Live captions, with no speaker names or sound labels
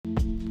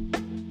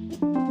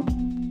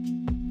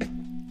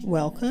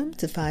Welcome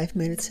to 5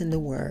 Minutes in the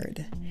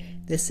Word.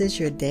 This is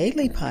your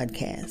daily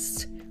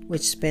podcast,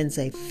 which spends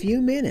a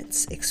few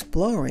minutes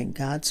exploring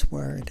God's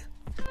Word.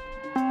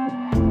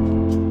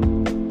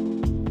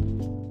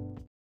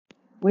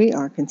 We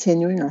are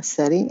continuing our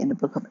study in the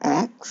book of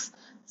Acts,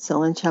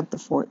 still in chapter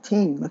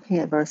 14, looking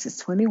at verses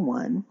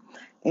 21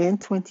 and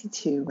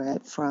 22,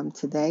 read from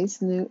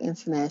today's New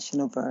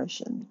International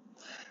Version.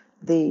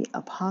 The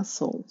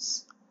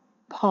apostles,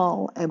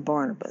 Paul and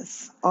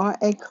Barnabas, are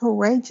a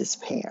courageous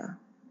pair.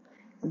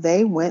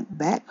 They went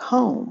back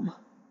home,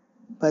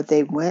 but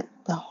they went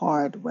the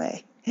hard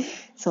way.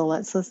 So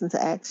let's listen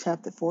to Acts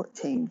chapter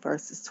 14,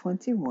 verses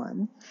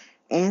 21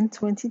 and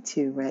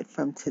 22, read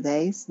from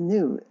today's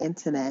New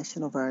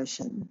International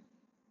Version.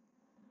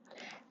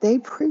 They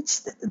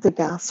preached the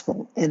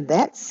gospel in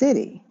that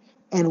city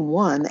and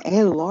won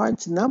a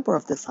large number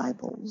of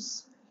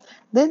disciples.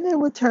 Then they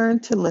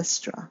returned to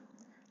Lystra,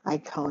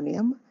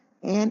 Iconium,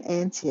 and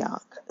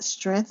Antioch,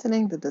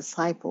 strengthening the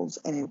disciples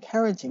and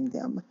encouraging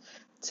them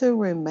to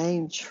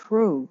remain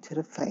true to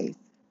the faith.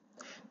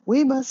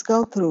 We must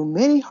go through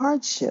many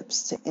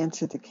hardships to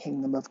enter the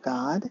kingdom of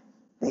God,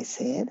 they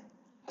said.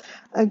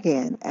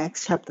 Again,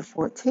 Acts chapter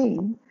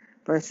 14,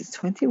 verses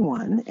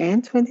 21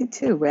 and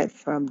 22, read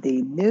from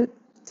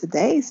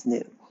today's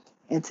New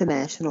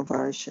International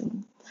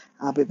Version.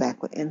 I'll be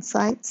back with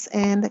insights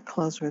and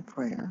close with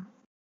prayer.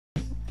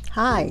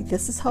 Hi,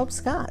 this is Hope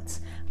Scott.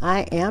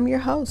 I am your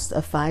host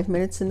of 5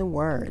 Minutes in the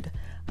Word,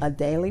 a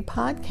daily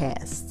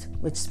podcast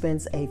which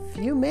spends a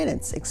few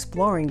minutes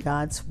exploring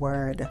God's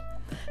Word.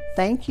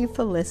 Thank you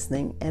for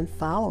listening and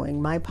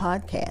following my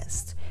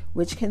podcast,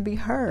 which can be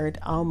heard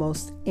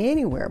almost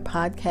anywhere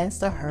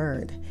podcasts are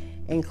heard,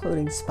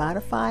 including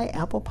Spotify,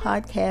 Apple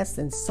Podcasts,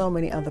 and so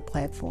many other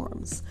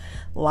platforms.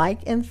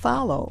 Like and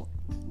follow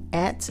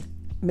at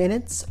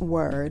Minutes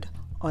Word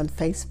on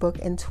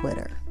Facebook and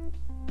Twitter.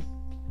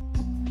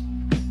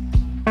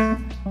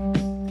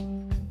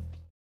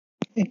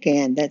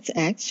 Again, that's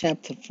Acts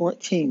chapter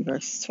 14,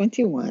 verses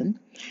 21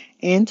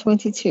 and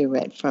 22,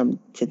 read from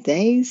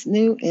today's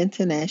New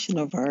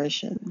International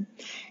Version.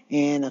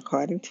 And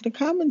according to the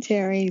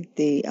commentary,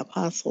 the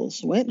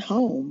apostles went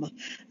home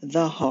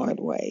the hard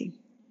way.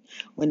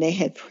 When they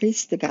had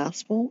preached the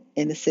gospel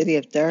in the city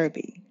of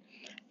Derbe,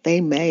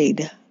 they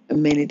made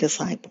many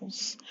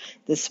disciples.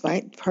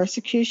 Despite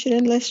persecution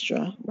in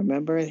Lystra,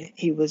 remember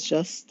he was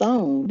just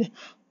stoned,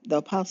 the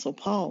apostle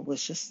Paul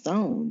was just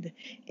stoned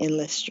in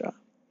Lystra.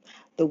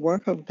 The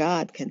work of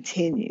God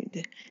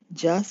continued,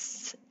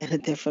 just in a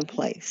different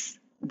place,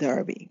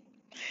 Derbe.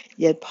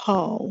 Yet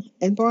Paul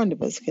and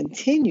Barnabas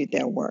continued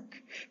their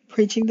work,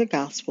 preaching the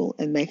gospel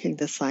and making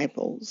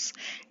disciples,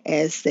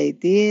 as they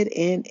did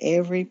in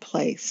every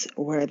place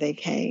where they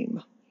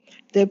came.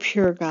 The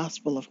pure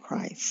gospel of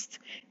Christ,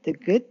 the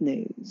good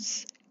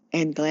news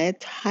and glad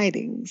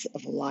tidings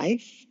of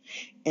life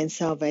and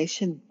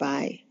salvation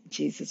by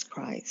Jesus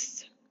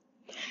Christ.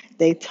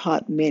 They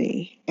taught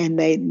many and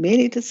made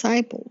many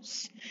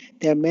disciples,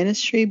 their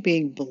ministry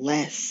being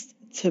blessed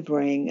to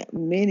bring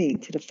many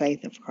to the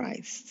faith of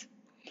Christ.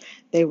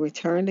 They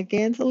returned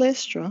again to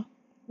Lystra,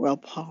 where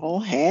Paul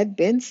had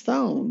been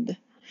stoned,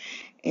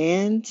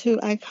 and to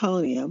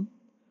Iconium,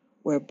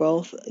 where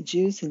both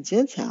Jews and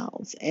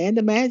Gentiles and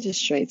the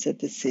magistrates of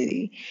the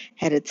city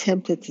had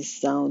attempted to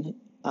stone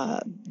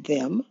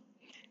them,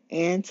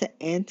 and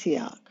to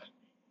Antioch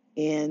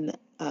in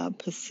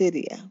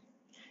Pisidia,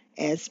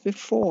 as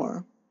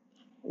before,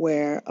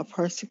 where a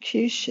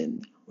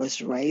persecution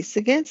was raised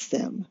against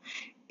them,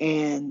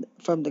 and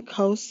from the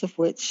coast of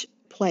which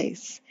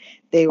place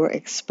they were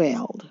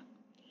expelled.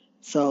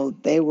 So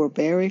they were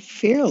very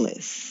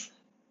fearless,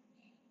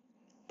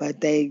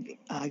 but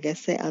I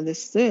guess they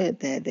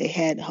understood that they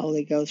had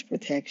Holy Ghost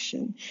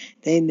protection.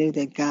 They knew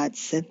that God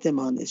sent them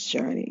on this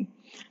journey.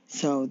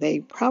 So they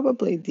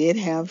probably did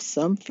have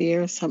some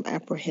fear, some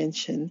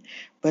apprehension,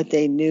 but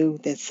they knew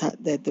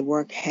that the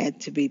work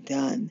had to be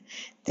done.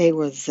 They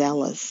were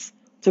zealous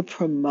to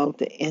promote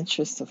the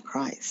interests of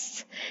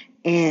Christ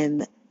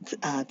and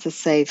to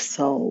save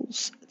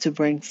souls, to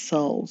bring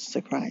souls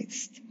to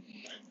Christ,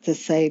 to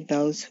save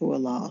those who were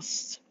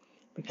lost.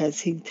 Because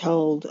he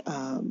told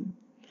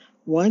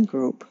one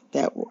group,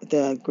 that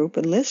the group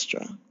in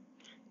Lystra,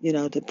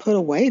 to put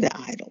away the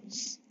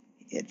idols.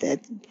 That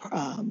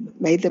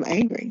made them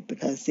angry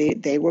because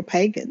they were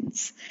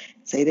pagans.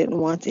 So they didn't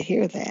want to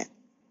hear that.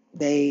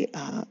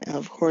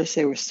 Of course,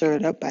 they were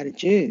stirred up by the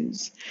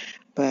Jews,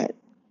 but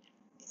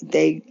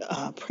they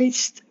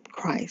preached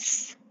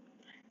Christ.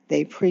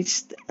 They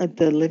preached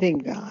the living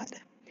God,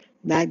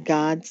 not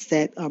gods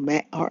that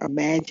are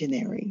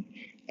imaginary,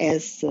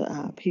 as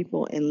the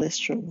people in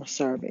Lystra were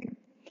serving.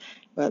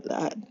 But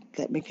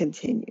let me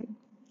continue.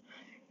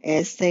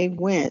 As they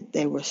went,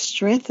 they were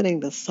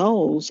strengthening the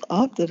souls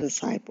of the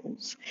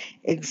disciples,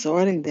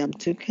 exhorting them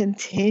to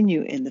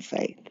continue in the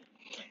faith.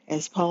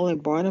 As Paul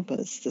and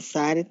Barnabas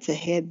decided to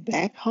head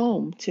back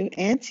home to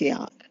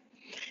Antioch,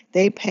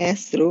 they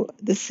passed through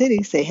the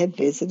cities they had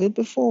visited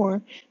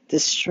before to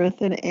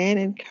strengthen and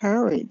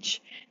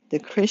encourage the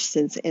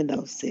Christians in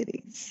those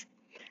cities.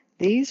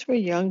 These were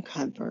young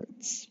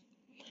converts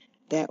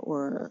that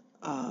were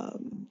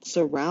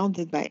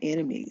surrounded by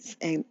enemies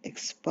and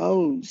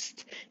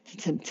exposed to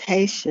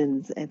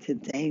temptations and to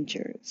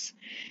dangers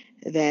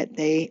that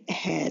they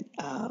had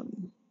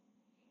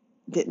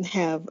didn't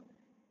have,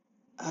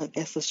 I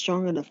guess, a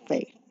strong enough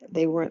faith.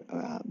 They weren't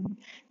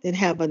didn't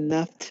have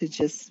enough to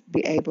just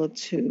be able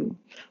to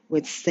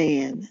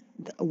withstand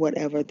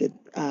whatever the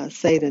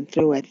Satan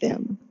threw at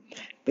them.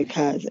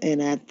 Because,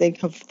 and I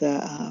think of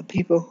the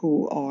people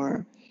who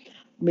are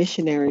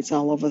missionaries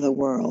all over the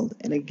world,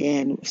 and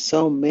again,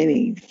 so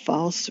many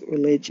false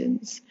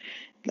religions.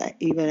 Like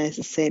even as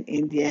I said,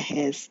 India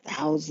has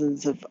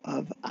thousands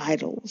of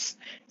idols.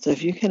 So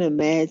if you can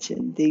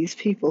imagine these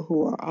people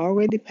who are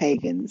already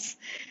pagans,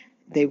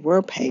 they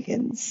were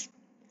pagans,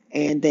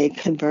 and they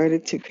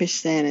converted to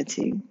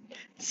Christianity.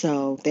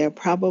 So they're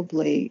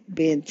probably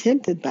being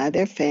tempted by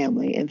their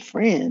family and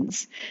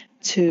friends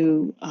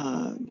to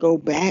go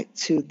back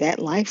to that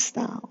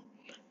lifestyle,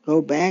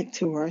 go back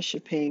to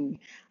worshiping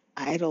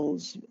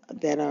idols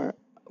that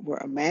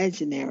were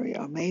imaginary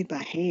or made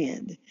by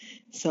hand.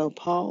 So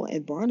Paul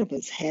and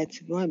Barnabas had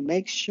to go and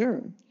make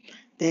sure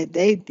that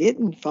they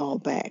didn't fall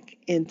back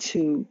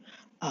into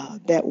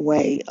that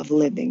way of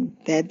living,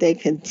 that they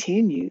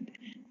continued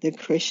the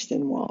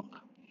Christian walk.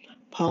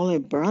 Paul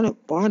and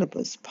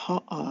Barnabas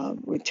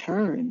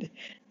returned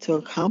to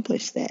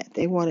accomplish that.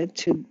 They wanted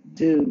to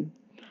do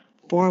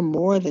far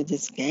more than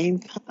just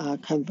gain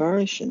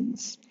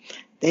conversions.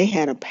 They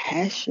had a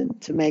passion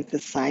to make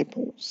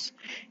disciples,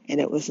 and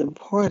it was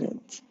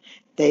important.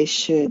 They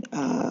should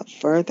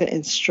further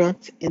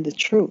instruct in the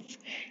truth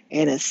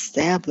and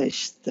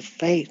establish the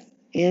faith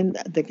in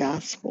the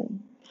gospel.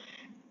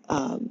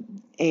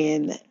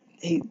 And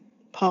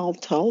Paul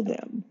told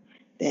them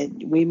that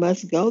we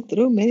must go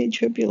through many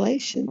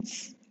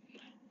tribulations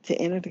to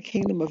enter the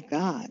kingdom of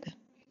God.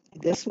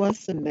 This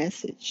was the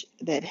message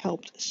that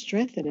helped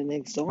strengthen and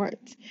exhort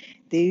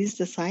these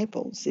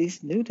disciples,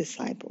 these new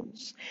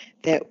disciples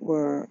that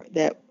were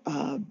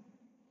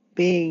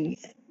being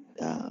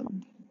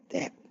um,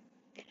 that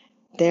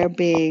there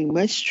being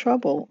much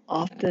trouble,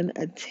 often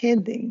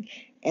attending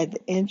at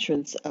the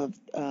entrance of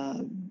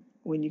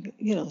when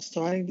you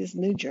starting this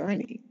new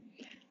journey.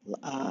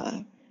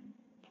 Uh,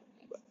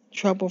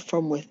 Trouble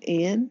from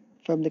within,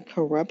 from the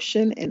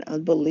corruption and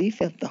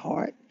unbelief of the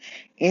heart,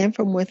 and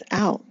from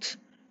without,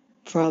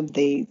 from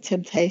the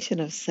temptation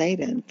of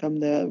Satan,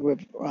 from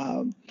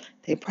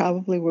they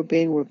probably were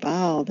being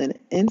reviled and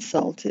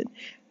insulted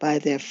by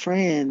their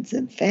friends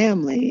and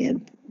family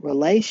and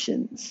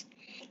relations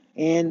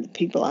and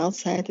people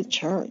outside the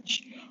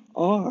church,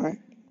 or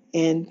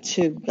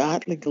into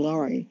godly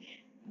glory.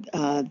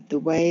 The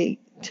way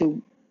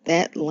to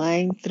that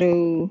lying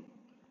through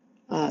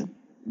uh,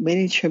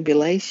 many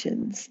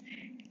tribulations,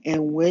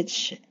 in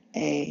which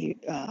it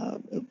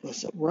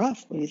was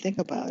rough when you think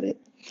about it.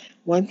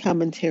 One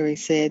commentary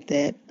said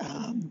that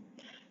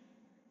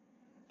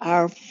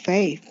our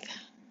faith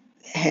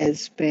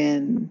has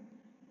been,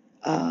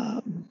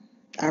 um,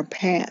 our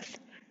path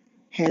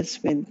has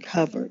been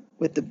covered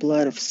with the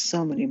blood of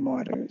so many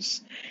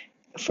martyrs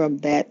from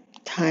that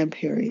time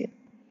period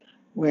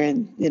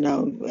when,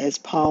 as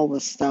Paul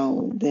was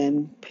stoned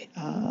and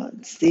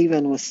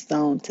Stephen was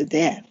stoned to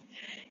death.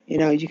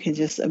 You can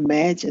just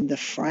imagine the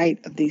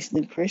fright of these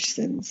new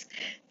Christians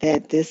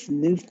that this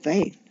new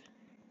faith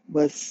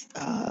was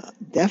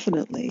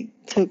definitely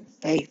took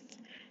faith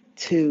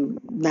to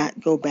not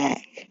go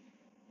back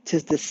to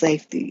the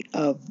safety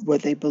of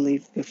what they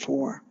believed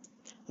before.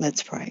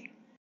 Let's pray.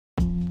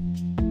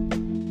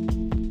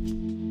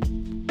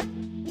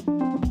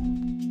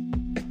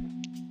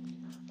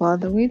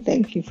 Father, we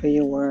thank you for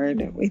your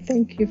word. We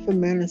thank you for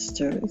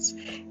ministers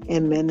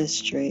and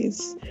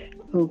ministries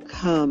who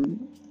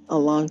come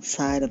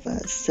alongside of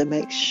us to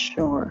make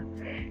sure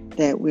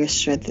that we're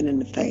strengthened in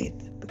the faith.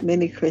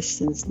 Many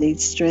Christians need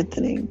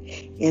strengthening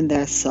in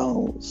their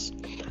souls.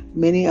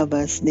 Many of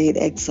us need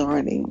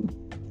exhorting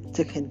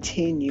to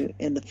continue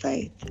in the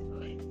faith.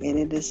 And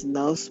it is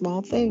no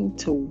small thing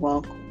to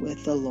walk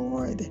with the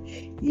Lord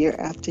year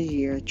after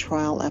year,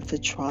 trial after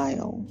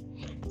trial.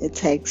 It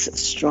takes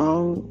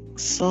strong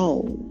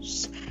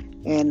souls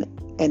and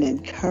an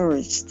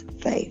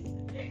encouraged faith.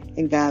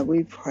 And God,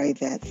 we pray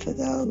that for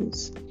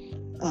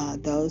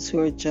those who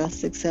are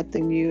just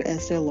accepting you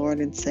as their Lord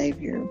and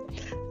Savior,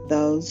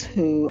 those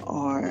who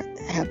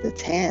have the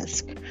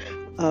task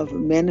of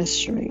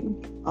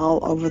ministering all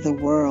over the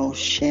world,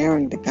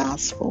 sharing the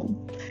gospel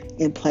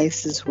in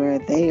places where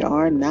they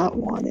are not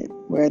wanted,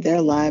 where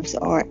their lives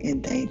are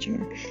in danger.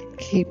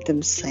 Keep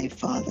them safe,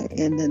 Father,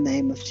 in the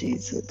name of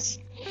Jesus.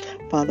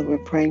 Father, we're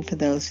praying for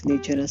those who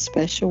need you in a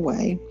special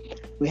way.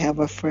 We have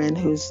a friend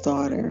whose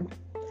daughter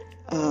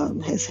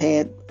has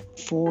had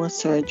 4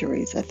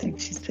 surgeries, I think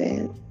she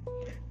said.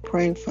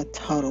 Praying for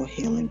total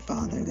healing,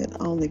 Father, that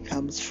only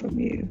comes from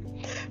you.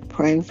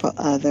 Praying for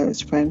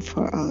others, praying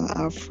for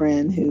our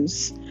friend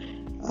who's,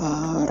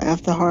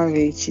 after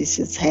Harvey, she's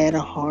just had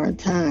a hard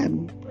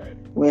time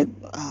with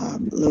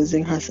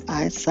losing her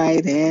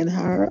eyesight and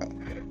her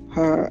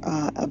her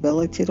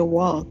ability to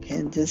walk,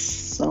 and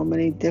just so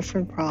many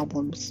different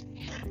problems.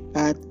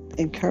 God,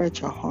 encourage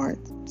her heart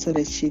so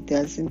that she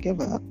doesn't give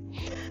up.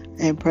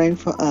 And praying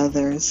for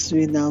others,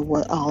 we know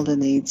what all the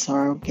needs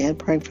are. Again,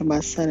 praying for my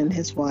son and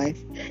his wife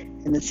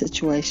in the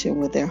situation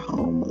with their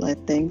home.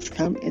 Let things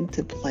come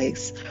into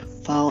place,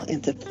 fall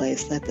into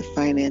place. Let the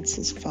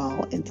finances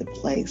fall into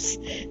place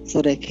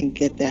so they can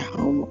get their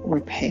home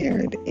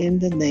repaired in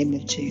the name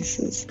of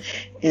Jesus.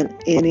 And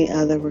any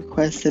other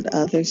requests that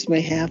others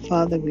may have,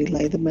 Father, we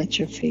lay them at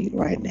your feet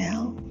right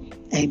now.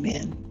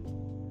 Amen.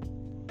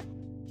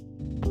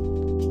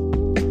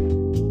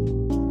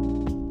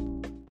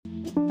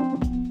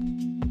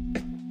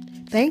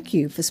 Thank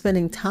you for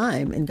spending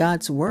time in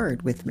God's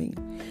Word with me.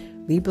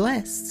 Be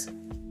blessed.